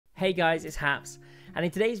Hey guys, it's Haps, and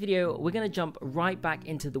in today's video we're going to jump right back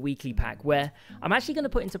into the weekly pack where I'm actually going to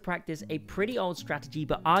put into practice a pretty old strategy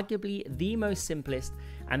but arguably the most simplest,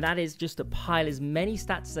 and that is just to pile as many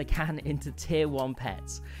stats as I can into tier 1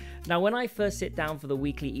 pets. Now when I first sit down for the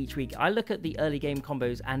weekly each week, I look at the early game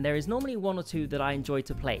combos and there is normally one or two that I enjoy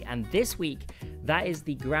to play, and this week that is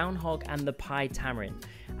the Groundhog and the Pie Tamarin.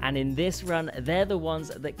 And in this run, they're the ones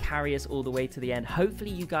that carry us all the way to the end.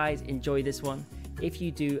 Hopefully you guys enjoy this one. If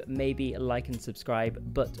you do, maybe like and subscribe.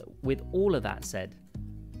 But with all of that said,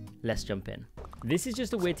 let's jump in. This is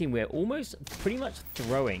just a weird team. We're almost pretty much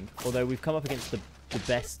throwing, although we've come up against the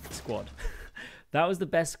best squad. That was the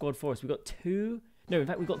best squad for us. We got in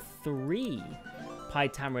fact, we got 3 Pie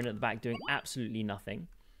Tamarin at the back doing absolutely nothing.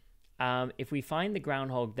 If we find the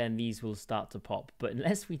Groundhog, then these will start to pop. But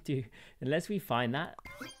unless we find that,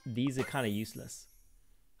 these are kind of useless.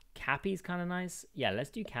 Cappy's kind of nice. Yeah,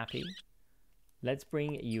 let's do Cappy. Let's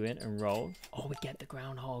bring you in and roll. Oh, we get the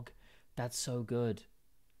Groundhog. That's so good.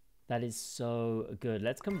 That is so good.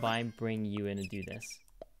 Let's combine, bring you in and do this.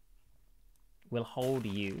 We'll hold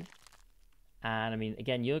you. And I mean,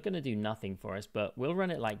 again, you're going to do nothing for us, but we'll run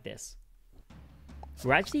it like this.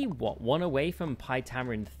 We're actually, what, 1 away from Pie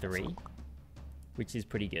Tamarin 3, which is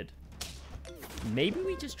pretty good. Maybe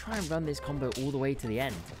we just try and run this combo all the way to the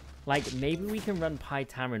end. Like, maybe we can run Pie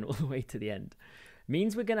Tamarin all the way to the end.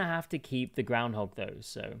 Means we're going to have to keep the Groundhog, though,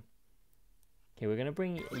 so... Okay, we're going to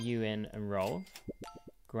bring you in and roll.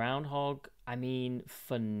 Groundhog, I mean,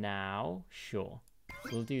 for now, sure.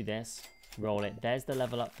 We'll do this. Roll it. There's the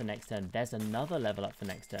level up for next turn. There's another level up for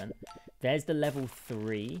next turn. There's the level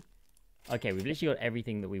 3. Okay, we've literally got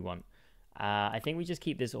everything that we want. I think we just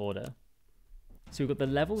keep this order. So we've got the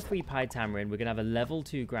level 3 Pie Tamarin. We're going to have a level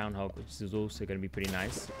 2 Groundhog, which is also going to be pretty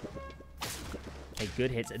nice. Okay,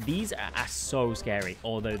 good hits. These are so scary,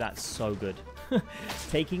 although that's so good.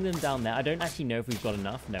 Taking them down there. I don't actually know if we've got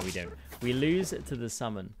enough. No, we don't. We lose to the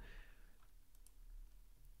summon.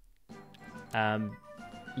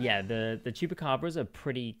 Yeah, the Chupacabras are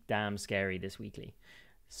pretty damn scary this weekly.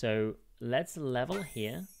 So let's level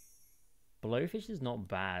here. Blowfish is not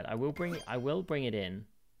bad. I will bring it in.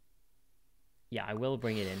 Yeah, I will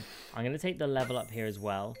bring it in. I'm going to take the level up here as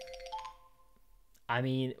well. I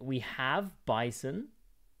mean, we have Bison.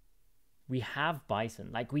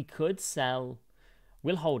 Like, we could sell...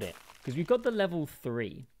 We'll hold it. Because we've got the level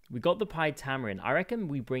 3. We got the Pie Tamarin. I reckon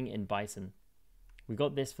we bring in Bison. We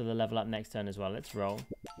got this for the level up next turn as well. Let's roll.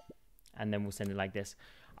 And then we'll send it like this.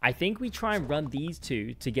 I think we try and run these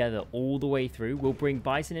two together all the way through. We'll bring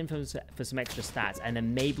Bison in for some extra stats. And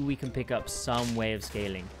then maybe we can pick up some way of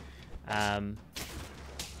scaling.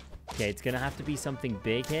 Okay, it's going to have to be something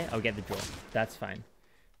big here. I'll get the draw. That's fine.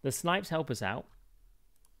 The snipes help us out.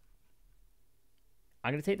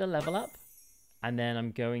 I'm going to take the level up. And then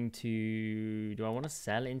I'm going to... Do I want to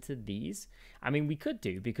sell into these? I mean, we could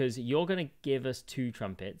do, because you're going to give us 2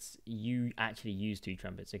 trumpets. You actually use 2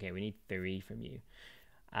 trumpets. Okay, we need 3 from you.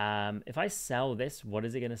 If I sell this, what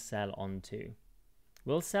is it going to sell onto?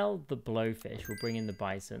 We'll sell the Blowfish. We'll bring in the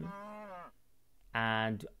Bison.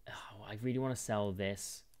 And I really want to sell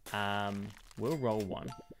this. We'll roll 1.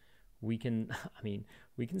 We can, I mean,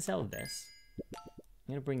 we can sell this.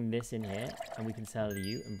 I'm going to bring this in here, and we can sell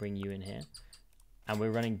you and bring you in here. And we're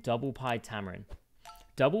running double Pie Tamarin.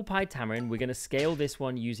 Double Pie Tamarin, we're going to scale this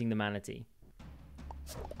one using the Manatee.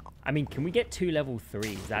 I mean, can we get 2 level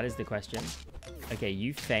 3s? That is the question. Okay,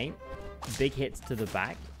 you faint. Big hits to the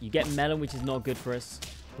back. You get Melon, which is not good for us.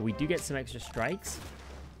 But we do get some extra strikes.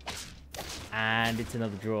 And it's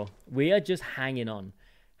another draw. We are just hanging on.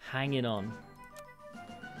 Hanging on.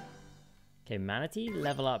 Okay, Manatee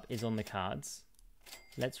level up is on the cards.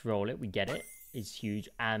 Let's roll it. We get it. It's huge.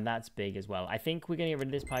 And that's big as well. I think we're going to get rid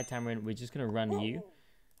of this Pie Tamarin. We're just going to run you.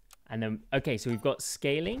 And then, okay, so we've got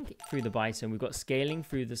scaling through the Bison. We've got scaling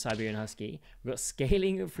through the Siberian Husky. We've got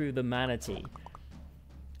scaling through the Manatee.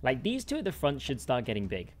 Like, these 2 at the front should start getting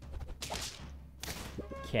big.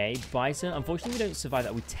 Okay, Bison. Unfortunately, we don't survive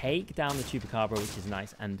that. We take down the Chupacabra, which is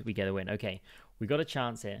nice, and we get a win. Okay, we got a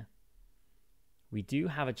chance here. We do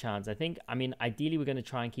have a chance. I think, I mean, ideally, we're going to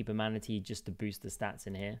try and keep a Manatee just to boost the stats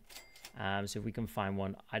in here. So if we can find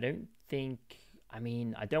one. I don't think... I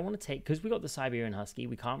mean, I don't want to take... Because we got the Siberian Husky,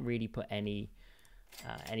 we can't really put any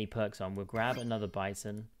perks on. We'll grab another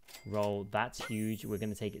Bison. Roll. That's huge. We're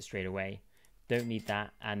going to take it straight away. Don't need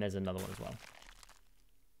that. And there's another one as well.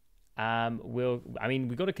 I mean,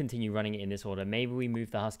 we've got to continue running it in this order. Maybe we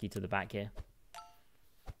move the Husky to the back here.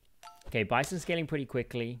 Okay, Bison scaling pretty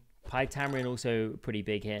quickly. Pie Tamarin also pretty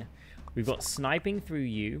big here. We've got sniping through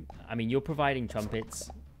you. I mean, you're providing trumpets.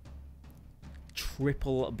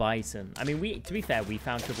 triple bison. I mean, to be fair, we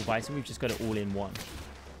found triple bison. We've just got it all in one.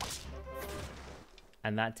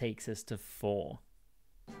 And that takes us to 4.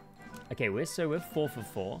 Okay, we're 4 for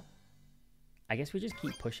 4. I guess we just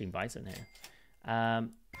keep pushing bison here.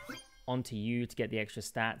 Onto you to get the extra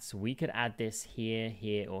stats. We could add this here,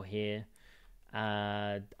 here, or here.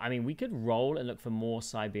 I mean, we could roll and look for more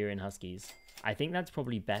Siberian Huskies. I think that's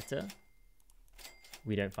probably better.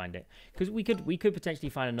 We don't find it. Because we could potentially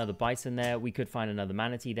find another bison there. We could find another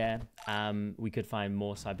manatee there. We could find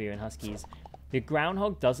more Siberian Huskies. The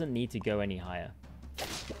groundhog doesn't need to go any higher.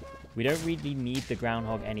 We don't really need the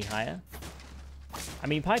groundhog any higher. I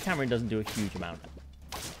mean, pie tamarind doesn't do a huge amount.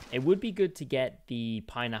 It would be good to get the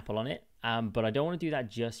pineapple on it, but I don't want to do that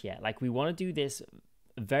just yet. Like, we want to do this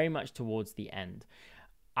very much towards the end.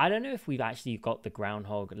 I don't know if we've actually got the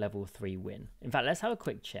groundhog level 3 win. In fact, let's have a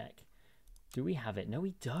quick check. Do we have it? No,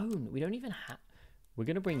 we don't. We don't even have... We're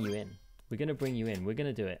going to bring you in. We're going to bring you in. We're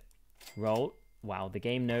going to do it. Roll. Wow, the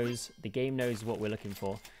game knows what we're looking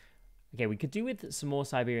for. Okay, we could do with some more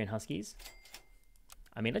Siberian Huskies.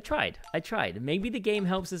 I mean, I tried. Maybe the game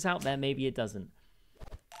helps us out there. Maybe it doesn't.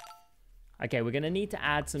 Okay, we're going to need to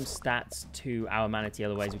add some stats to our manatee.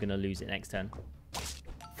 Otherwise, we're going to lose it next turn.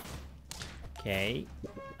 Okay.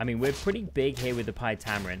 I mean, we're pretty big here with the pie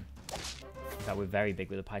tamarind. In fact, we're very big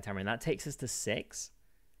with the pie tamarind. That takes us to 6.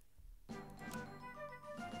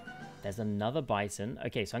 There's another bison.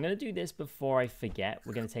 Okay, so I'm going to do this before I forget.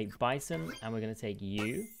 We're going to take bison, and we're going to take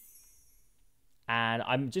you. And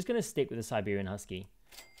I'm just going to stick with the Siberian Husky.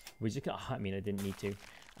 We're just going to... I mean, I didn't need to.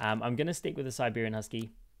 I'm going to stick with the Siberian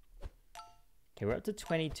Husky. Okay, we're up to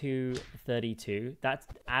 22, 32. That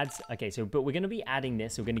adds... Okay, so... But we're going to be adding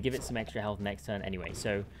this. So we're going to give it some extra health next turn anyway.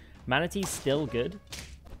 So, Manatee's still good.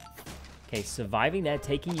 Okay, surviving there,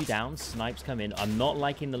 taking you down. Snipes come in. I'm not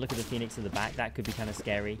liking the look of the Phoenix in the back. That could be kind of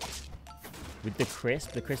scary. With the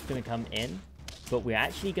crisp going to come in. But we're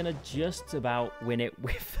actually going to just about win it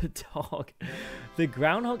with the dog. The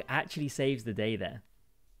groundhog actually saves the day there.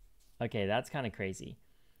 Okay, that's kind of crazy.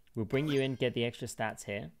 We'll bring you in, get the extra stats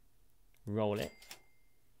here. Roll it.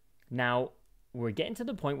 Now, we're getting to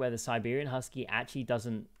the point where the Siberian Husky actually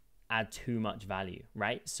doesn't add too much value,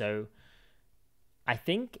 right? So, I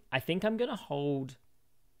think I'm going to hold...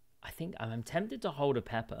 I'm tempted to hold a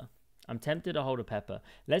pepper.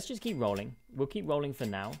 Let's just keep rolling. We'll keep rolling for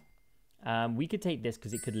now. We could take this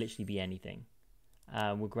because it could literally be anything.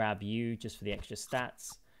 We'll grab you just for the extra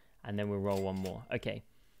stats. And then we'll roll one more. Okay.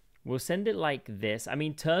 We'll send it like this. I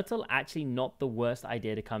mean, turtle, actually not the worst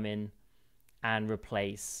idea to come in and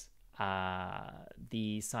replace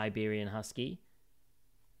the Siberian Husky.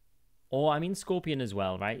 Or, I mean, scorpion as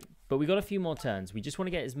well, right? But we got a few more turns. We just want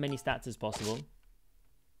to get as many stats as possible.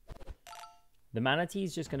 The manatee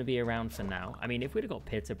is just going to be around for now. I mean, if we'd have got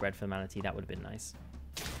pita bread for the manatee, that would have been nice.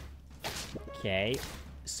 Okay,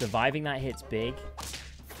 surviving that hit's big.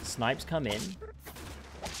 Snipes come in.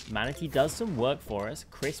 Manatee does some work for us.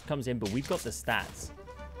 Crisp comes in, but we've got the stats.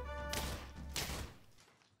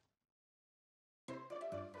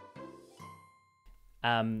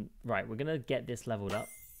 Right, we're gonna get this leveled up.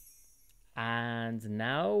 And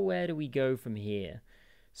now where do we go from here?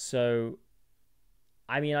 So,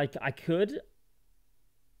 I mean, I could...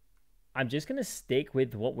 I'm just going to stick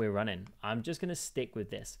with what we're running. I'm just going to stick with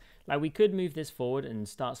this. Like, we could move this forward and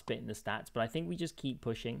start splitting the stats, but I think we just keep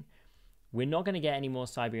pushing. We're not going to get any more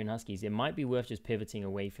Siberian Huskies. It might be worth just pivoting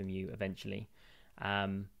away from you eventually.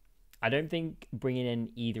 I don't think bringing in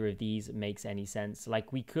either of these makes any sense.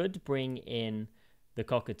 Like, we could bring in the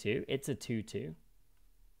cockatoo. It's a 2-2.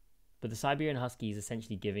 But the Siberian Husky is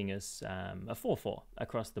essentially giving us a 4-4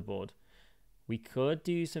 across the board. We could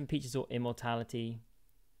do some Peaches or Immortality.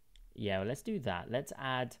 Yeah, well, let's do that. Let's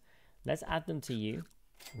add them to you.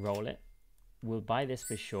 Roll it. We'll buy this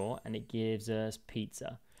for sure, and it gives us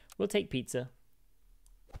pizza. We'll take pizza.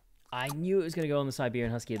 I knew it was going to go on the Siberian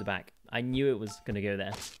Husky at the back. I knew it was going to go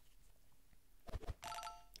there.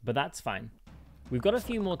 But that's fine. We've got a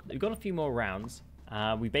few more rounds.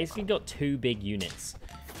 We basically got 2 big units.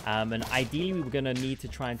 And ideally, we were going to need to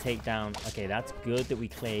try and take down... Okay, that's good that we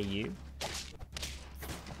clear you.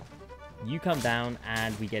 You come down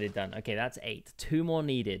and we get it done. Okay, that's 8. 2 more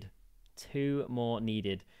needed. 2 more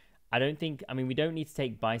needed. I mean, we don't need to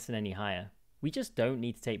take bison any higher. We just don't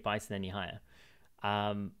need to take bison any higher.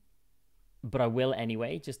 But I will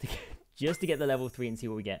anyway, just to get the level 3 and see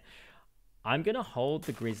what we get. I'm going to hold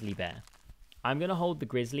the grizzly bear. I'm going to hold the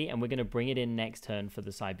grizzly and we're going to bring it in next turn for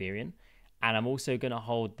the Siberian. And I'm also going to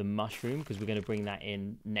hold the mushroom because we're going to bring that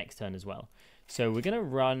in next turn as well. So we're going to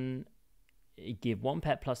run... Give 1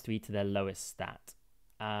 pet +3 to their lowest stat.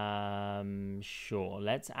 Sure.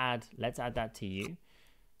 Let's add that to you.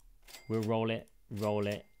 We'll roll it,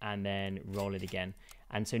 and then roll it again.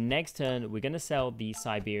 And so next turn, we're going to sell the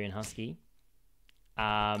Siberian Husky.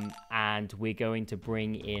 And we're going to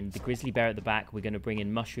bring in the Grizzly Bear at the back. We're going to bring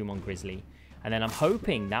in Mushroom on Grizzly. And then I'm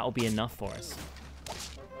hoping that'll be enough for us.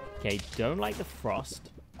 Okay, don't like the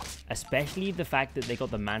Frost. Especially the fact that they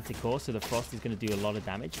got the Manticore, so the Frost is going to do a lot of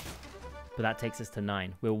damage. But that takes us to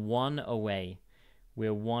 9. We're 1 away.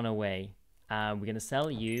 We're 1 away. We're going to sell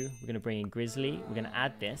you. We're going to bring in Grizzly. We're going to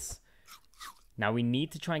add this. Now we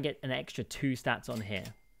need to try and get an extra 2 stats on here.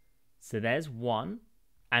 So there's 1.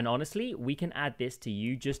 And honestly, we can add this to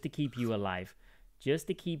you just to keep you alive. Just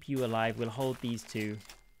to keep you alive, we'll hold these 2.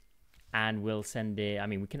 And we'll send it. I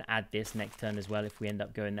mean, we can add this next turn as well if we end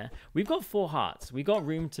up going there. We've got 4 hearts. We've got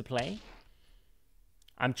room to play.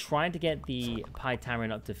 I'm trying to get the Pie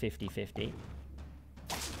Tamarin up to 50-50.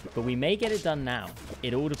 But we may get it done now.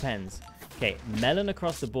 It all depends. Okay, Melon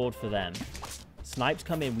across the board for them. Snipes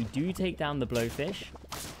come in. We do take down the Blowfish.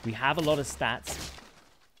 We have a lot of stats.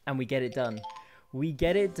 And we get it done. We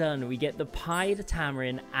get it done. We get the Pied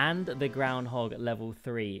Tamarin and the Groundhog level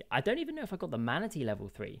 3. I don't even know if I got the Manatee level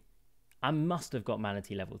 3. I must have got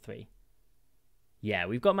Manatee level 3. Yeah,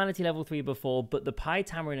 we've got Manatee level 3 before, but the Pied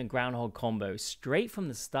Tamarin and Groundhog combo, straight from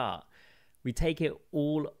the start, we take it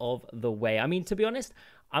all of the way. I mean, to be honest,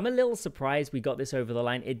 I'm a little surprised we got this over the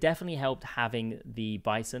line. It definitely helped having the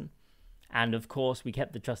Bison. And of course, we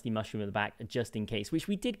kept the trusty Mushroom at the back just in case, which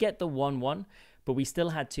we did get the 1-1, but we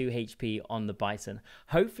still had 2 HP on the Bison.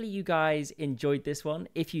 Hopefully you guys enjoyed this one.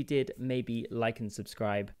 If you did, maybe like and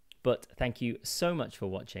subscribe. But thank you so much for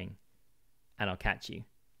watching, and I'll catch you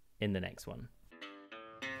in the next one.